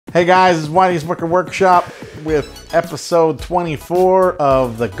Hey guys, it's Wendys Wicker Workshop with episode 24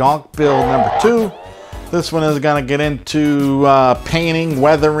 of the Gonk Build number 2. This one is going to get into painting,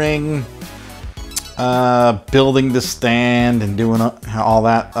 weathering, building the stand and doing all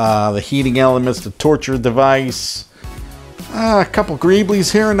that. The heating elements, the torture device, a couple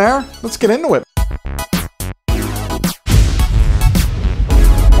Greeblies here and there. Let's get into it.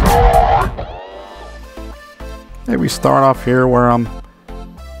 Hey, we start off here where I'm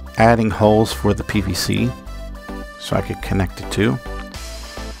adding holes for the PVC so I could connect the two.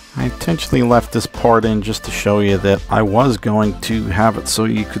 I intentionally left this part in just to show you that I was going to have it so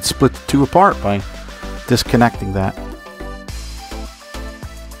you could split the two apart by disconnecting that.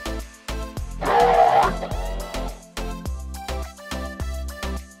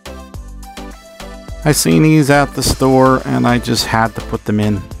 I seen these at the store and I just had to put them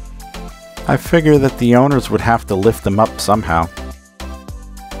in. I figured that the owners would have to lift them up somehow.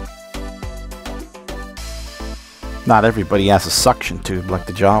 Not everybody has a suction tube like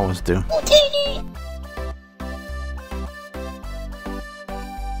the Jawas do.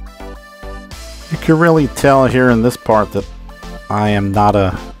 You can really tell here in this part that I am not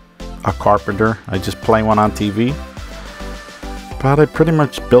a carpenter. I just play one on TV. But I pretty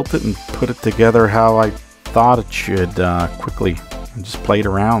much built it and put it together how I thought it should quickly and just played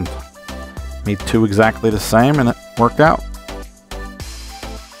around. Made two exactly the same and it worked out.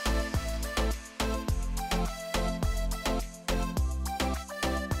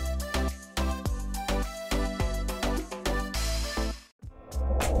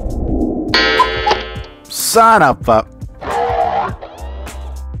 Son of a...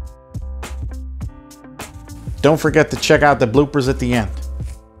 Don't forget to check out the bloopers at the end.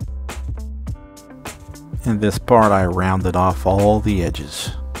 In this part I rounded off all the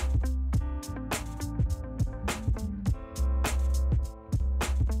edges.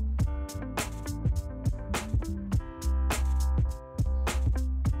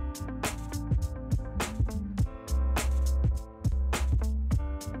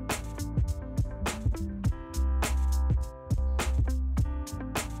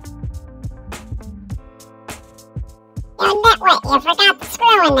 You forgot the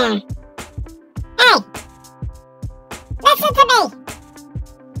screw in there. Hey! Listen to me!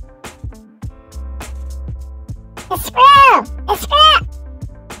 The screw! The screw!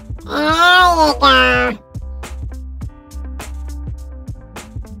 There you go.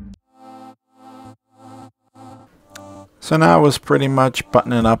 So now I was pretty much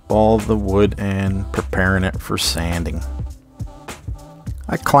buttoning up all the wood and preparing it for sanding.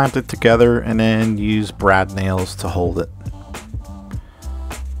 I clamped it together and then used brad nails to hold it.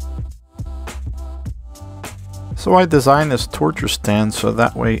 So I designed this torture stand so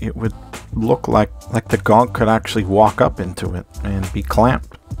that way it would look like the Gonk could actually walk up into it and be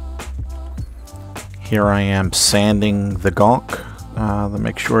clamped. Here I am sanding the Gonk to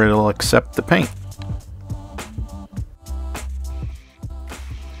make sure it'll accept the paint.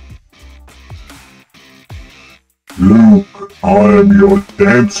 Luke, I am your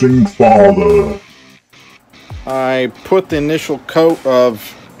dancing father. I put the initial coat of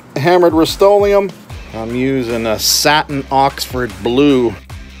hammered Rust-Oleum. I'm using a satin Oxford blue.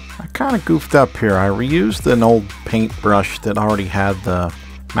 I kind of goofed up here. I reused an old paintbrush that already had the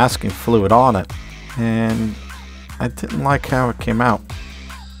masking fluid on it, and I didn't like how it came out.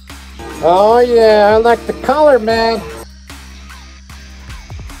 Oh yeah, I like the color, man.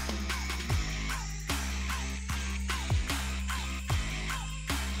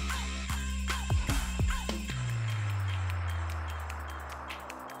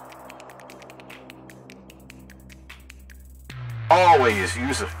 Always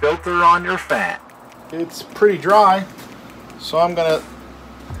use a filter on your fan. It's pretty dry, so I'm gonna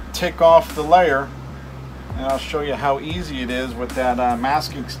take off the layer and I'll show you how easy it is with that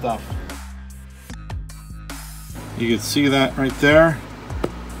masking stuff. You can see that right there.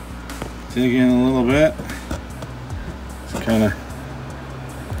 Dig in a little bit. Kind of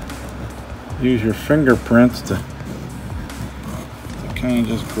use your fingerprints to kind of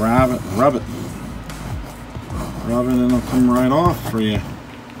just grab it and rub it. Rub it and it'll come right off for you.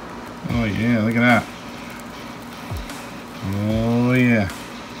 Oh yeah, look at that. Oh yeah.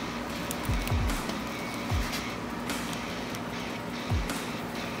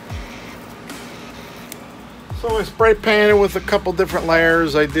 So I spray painted with a couple different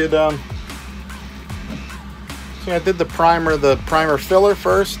layers. I did I did the primer filler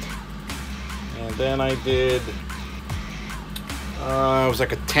first. And then I did it was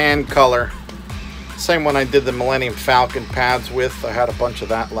like a tan color. Same one I did the Millennium Falcon pads with. I had a bunch of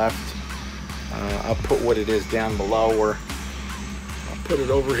that left. I'll put what it is down below, or I'll put it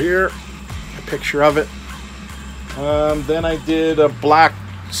over here, a picture of it. Then I did a black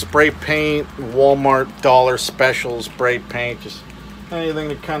spray paint, Walmart dollar special spray paint, just anything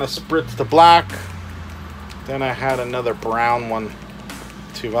to kind of spritz the black. Then I had another brown one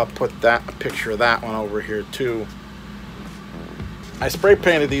too. I'll put a picture of that one over here too. I spray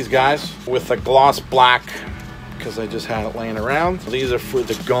painted these guys with a gloss black because I just had it laying around. These are for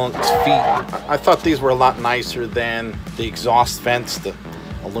the Gonk's feet. I thought these were a lot nicer than the exhaust vents, the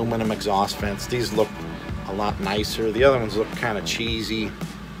aluminum exhaust vents. These look a lot nicer. The other ones look kind of cheesy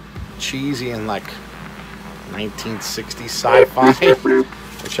and like 1960s sci-fi,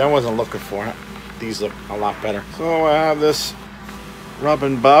 which I wasn't looking for. These look a lot better. So I have this rub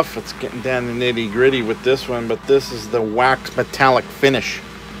and buff. It's getting down to nitty gritty with this one, but this is the wax metallic finish.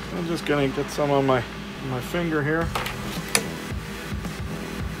 I'm just gonna get some on my finger here.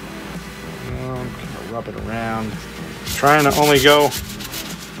 I'm gonna rub it around. Trying to only go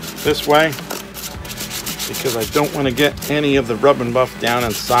this way because I don't want to get any of the rub and buff down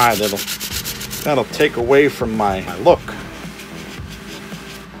inside. That'll take away from my look.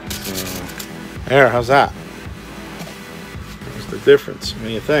 So, there, how's that? What's the difference? What do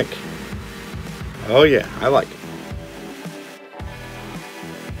you think? Oh yeah, I like it.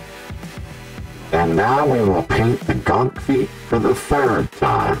 And now we will paint the Gonk feet for the third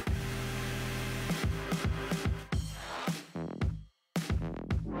time.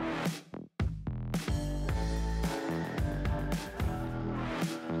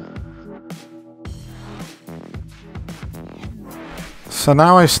 So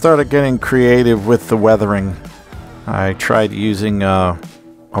now I started getting creative with the weathering. I tried using a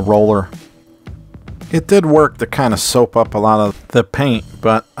roller. It did work to kind of soap up a lot of the paint,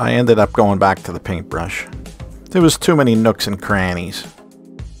 but I ended up going back to the paintbrush. There was too many nooks and crannies.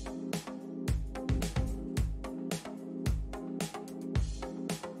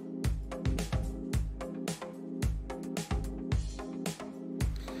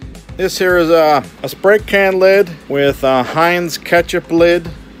 This here is a spray can lid with a Heinz ketchup lid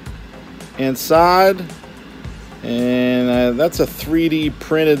inside. And that's a 3D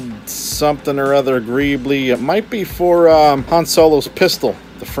printed something or other Greebly. It might be for Han Solo's pistol,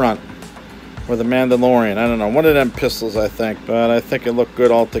 the front, or the Mandalorian. I don't know, one of them pistols I think, but I think it looked good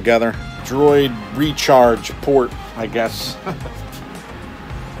all together. Droid recharge port, I guess. Oh,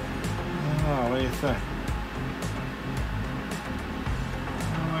 what do you think?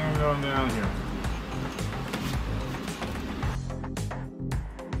 I'm going down here.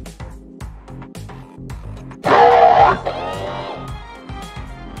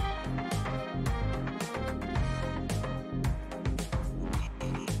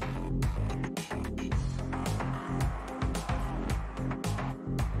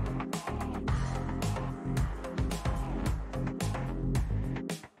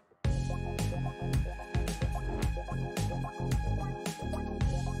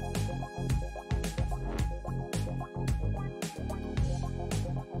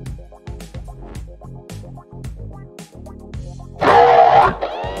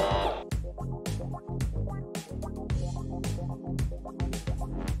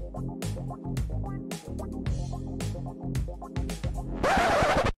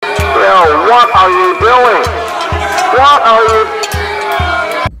 What are you doing? What are you...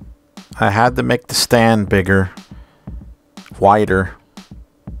 I had to make the stand bigger, wider,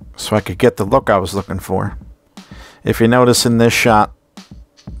 so I could get the look I was looking for. If you notice in this shot,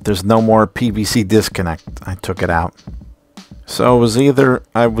 there's no more PVC disconnect. I took it out. So it was either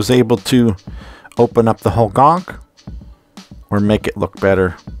I was able to open up the whole Gonk or make it look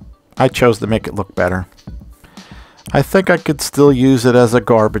better. I chose to make it look better. I think I could still use it as a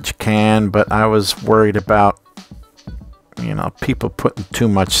garbage can, but I was worried about, you know, people putting too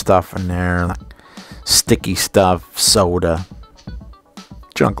much stuff in there, like sticky stuff, soda,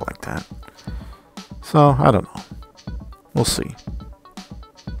 junk like that. So, I don't know. We'll see.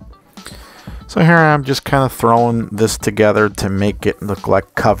 So here I'm just kind of throwing this together to make it look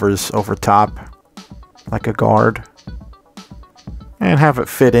like covers over top, like a guard, and have it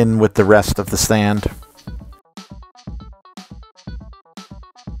fit in with the rest of the stand.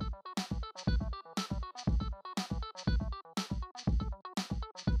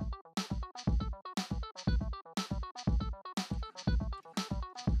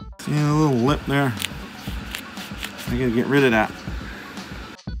 See a little lip there? I gotta get rid of that.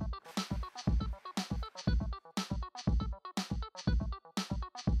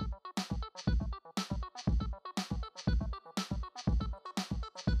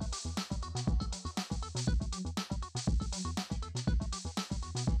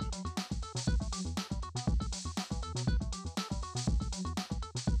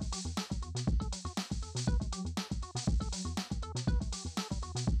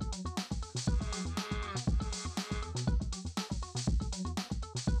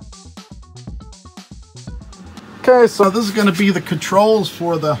 Okay, so this is going to be the controls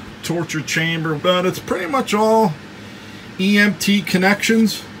for the torture chamber, but it's pretty much all EMT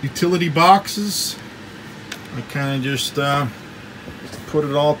connections, utility boxes. I kind of just put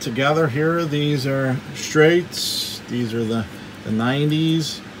it all together here. These are straights, these are the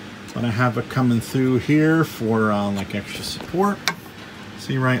 90s, but I have it coming through here for like extra support.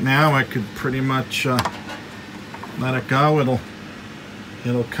 See, right now I could pretty much let it go.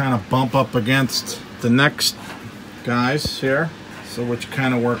 It'll kind of bump up against the next guys here, so which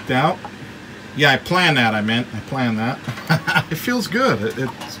kind of worked out. Yeah, I planned that. I planned that. It feels good.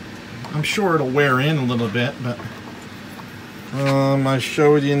 I'm sure it'll wear in a little bit, but I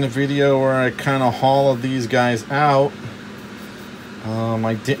showed you in the video where I kind of hollowed these guys out.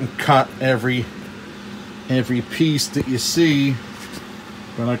 I didn't cut every piece that you see,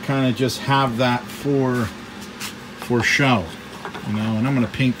 but I kind of just have that for show, you know. And I'm going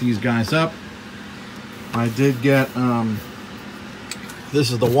to paint these guys up. I did get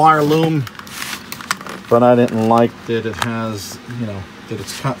this is the wire loom, but I didn't like that it has, you know, that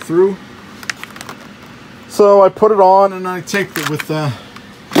it's cut through. So I put it on and I taped it with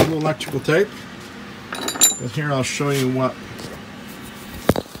little electrical tape. But here I'll show you what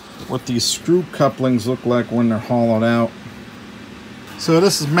these screw couplings look like when they're hollowed out. So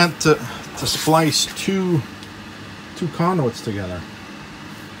this is meant to splice two conduits together.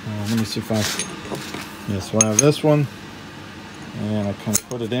 Let me see if so I have this one, and I kind of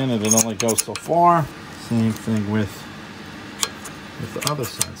put it in, and it only goes so far. Same thing with the other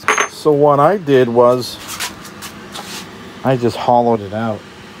side. So what I did was I just hollowed it out.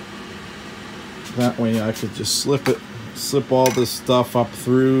 That way I could just slip all this stuff up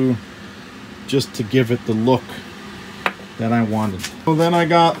through, just to give it the look that I wanted. So then I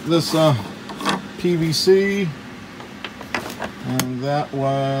got this PVC, and that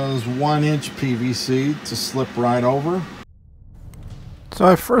was 1-inch PVC to slip right over. So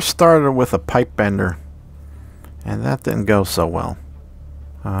I first started with a pipe bender, and that didn't go so well.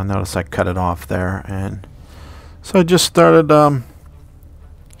 Notice I cut it off there, and so I just started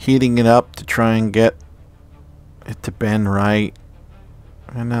heating it up to try and get it to bend right.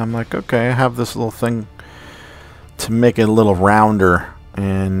 And I'm like, okay, I have this little thing to make it a little rounder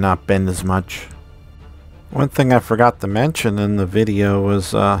and not bend as much. One thing I forgot to mention in the video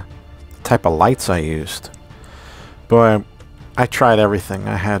was the type of lights I used. Boy, I tried everything.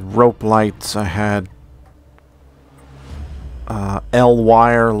 I had rope lights, I had L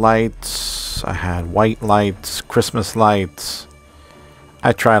wire lights, I had white lights, Christmas lights.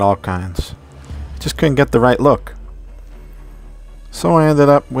 I tried all kinds. Just couldn't get the right look. So I ended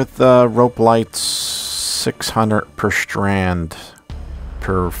up with rope lights, 600 per strand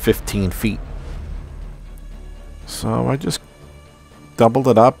per 15 feet. So I just doubled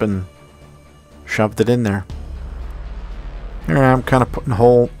it up and shoved it in there. Here I am, kind of putting the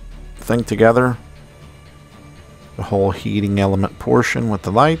whole thing together. The whole heating element portion with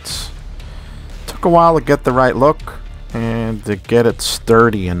the lights. Took a while to get the right look and to get it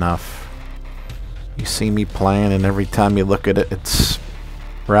sturdy enough. You see me playing, and every time you look at it, it's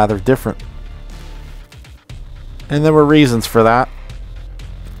rather different. And there were reasons for that,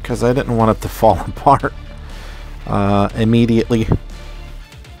 because I didn't want it to fall apart immediately.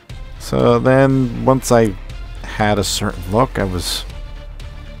 So then once I had a certain look, I was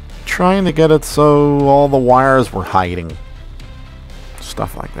trying to get it so all the wires were hiding.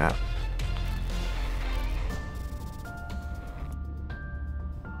 Stuff like that.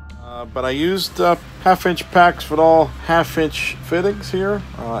 But I used half-inch packs with all half-inch fittings here.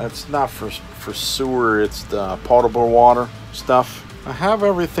 It's not for sewer, it's the potable water stuff. I have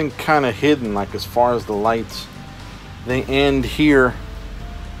everything kind of hidden, like as far as the lights. They end here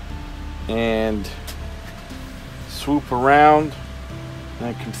and swoop around,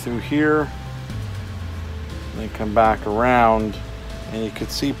 and come through here, and then come back around, and you can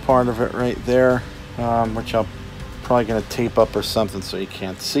see part of it right there, which I'm probably going to tape up or something so you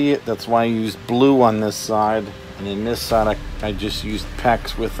can't see it. That's why I used blue on this side, and in this side I just used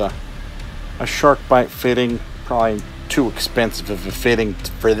PEX with a shark bite fitting. Probably too expensive of a fitting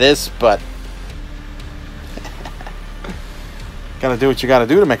for this, but gotta do what you gotta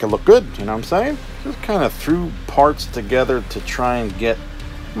do to make it look good, you know what I'm saying? Just kind of threw parts together to try and get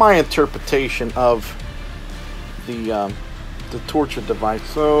my interpretation of the torture device.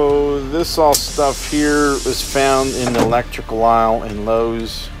 So this all stuff here was found in the electrical aisle in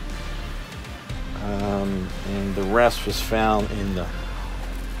Lowe's, and the rest was found in the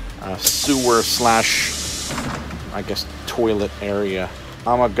sewer slash, I guess, toilet area.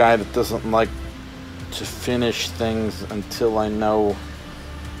 I'm a guy that doesn't like to finish things until I know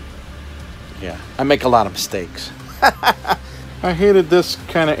Yeah, I make a lot of mistakes. I heated this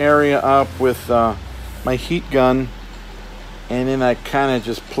kind of area up with my heat gun, and then I kind of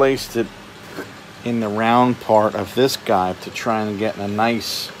just placed it in the round part of this guy to try and get a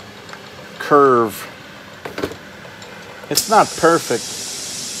nice curve. It's not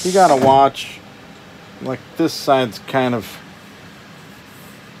perfect. You gotta watch. Like this side's kind of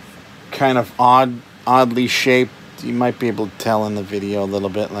oddly shaped. You might be able to tell in the video a little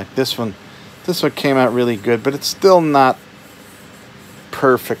bit. Like this one came out really good, but it's still not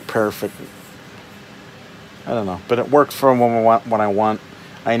perfect. I don't know, but it works for what I want.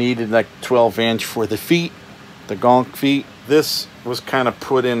 I needed like 12-inch for the feet, the gonk feet. This was kind of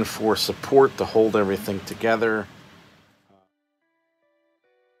put in for support to hold everything together.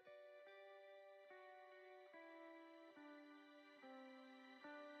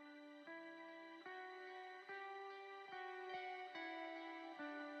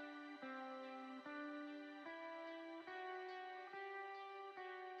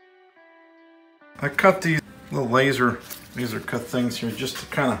 I cut these little laser cut things here just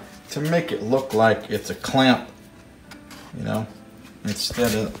to make it look like it's a clamp, you know,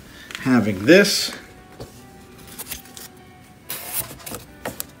 instead of having this.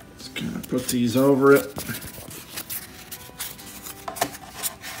 Just kind of put these over it.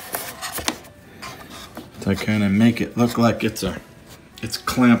 To kind of make it look like it's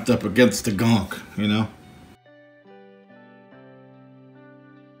clamped up against the gonk, you know.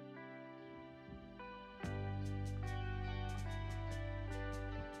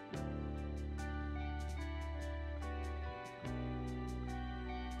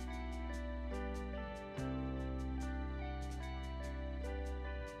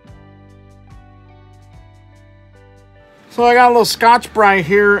 So I got a little Scotch-Brite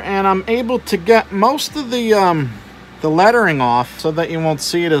here, and I'm able to get most of the lettering off so that you won't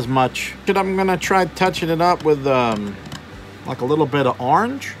see it as much. I'm gonna try touching it up with like a little bit of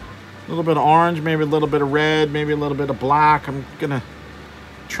orange. Maybe a little bit of red, maybe a little bit of black. I'm gonna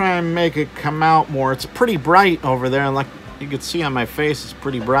try and make it come out more. It's pretty bright over there, and like you can see on my face, it's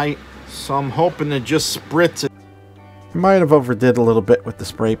pretty bright. So I'm hoping to just spritz it. Might have overdid a little bit with the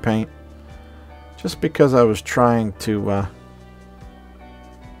spray paint, just because I was trying to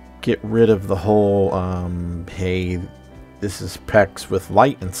get rid of the whole, hey, this is PEX with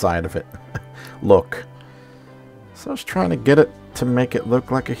light inside of it look. So I was trying to get it to make it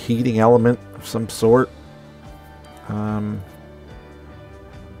look like a heating element of some sort. Trying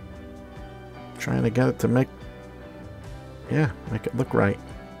to get it to make it look right.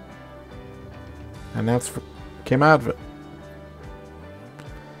 And that's what came out of it.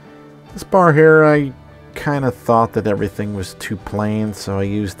 This bar here, I kind of thought that everything was too plain, so I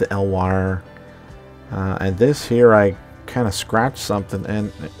used the L wire. And this here, I kind of scratched something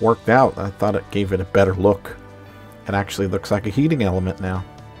and it worked out. I thought it gave it a better look. It actually looks like a heating element now.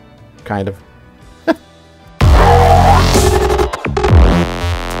 Kind of.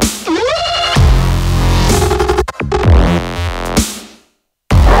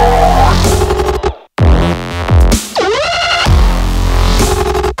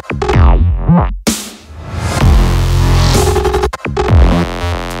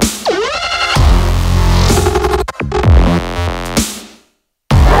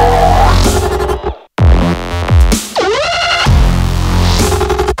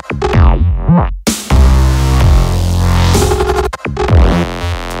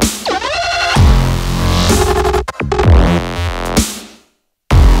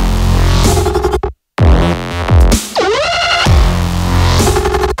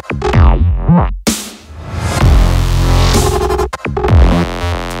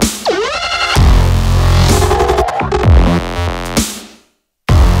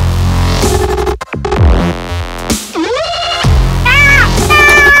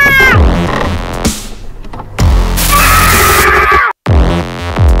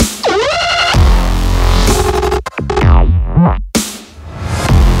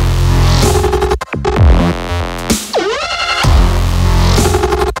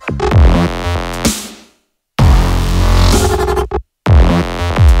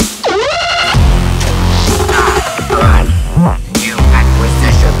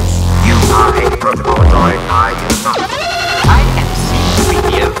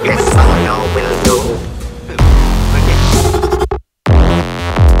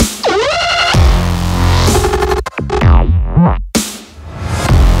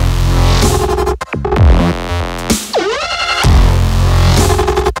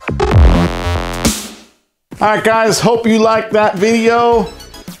 Alright guys, hope you liked that video.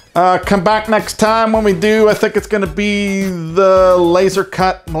 Come back next time when we do, I think it's going to be the laser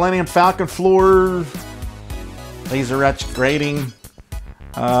cut Millennium Falcon floor, laser etched grating.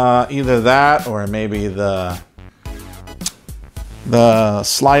 Either that or maybe the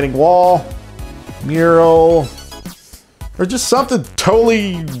sliding wall, mural, or just something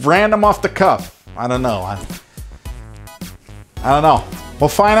totally random off the cuff. I don't know. I don't know. We'll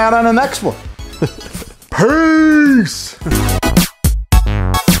find out on the next one. Peace!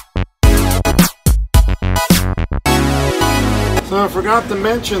 So I forgot to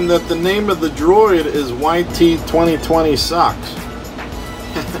mention that the name of the droid is YT2020 Sucks.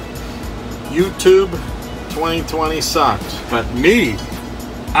 YouTube 2020 Sucks. But me,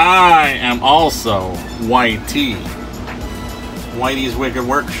 I am also YT. Whitey's Wicked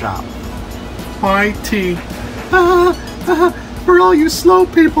Workshop. YT. For all you slow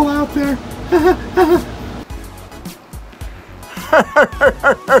people out there.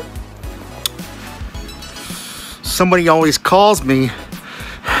 Somebody always calls me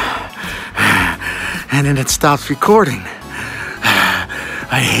and then it stops recording.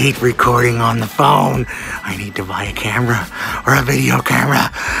 I hate recording on the phone. I need to buy a camera or a video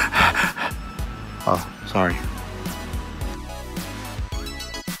camera. Oh, sorry.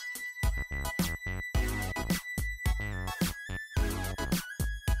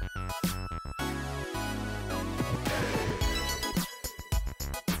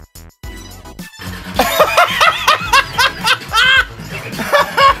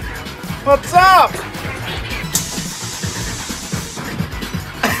 What's up?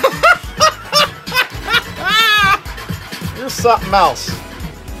 You're something else.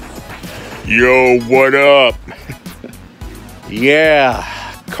 Yo, what up? Yeah,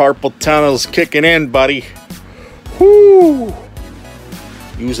 carpal tunnel's kicking in, buddy. Whoo!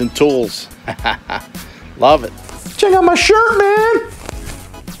 Using tools. Love it. Check out my shirt, man.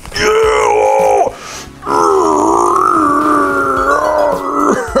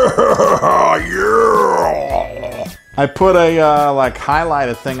 I put a like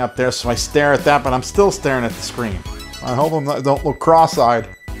highlighted thing up there so I stare at that, but I'm still staring at the screen. I hope I don't look cross-eyed.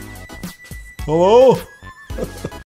 Hello?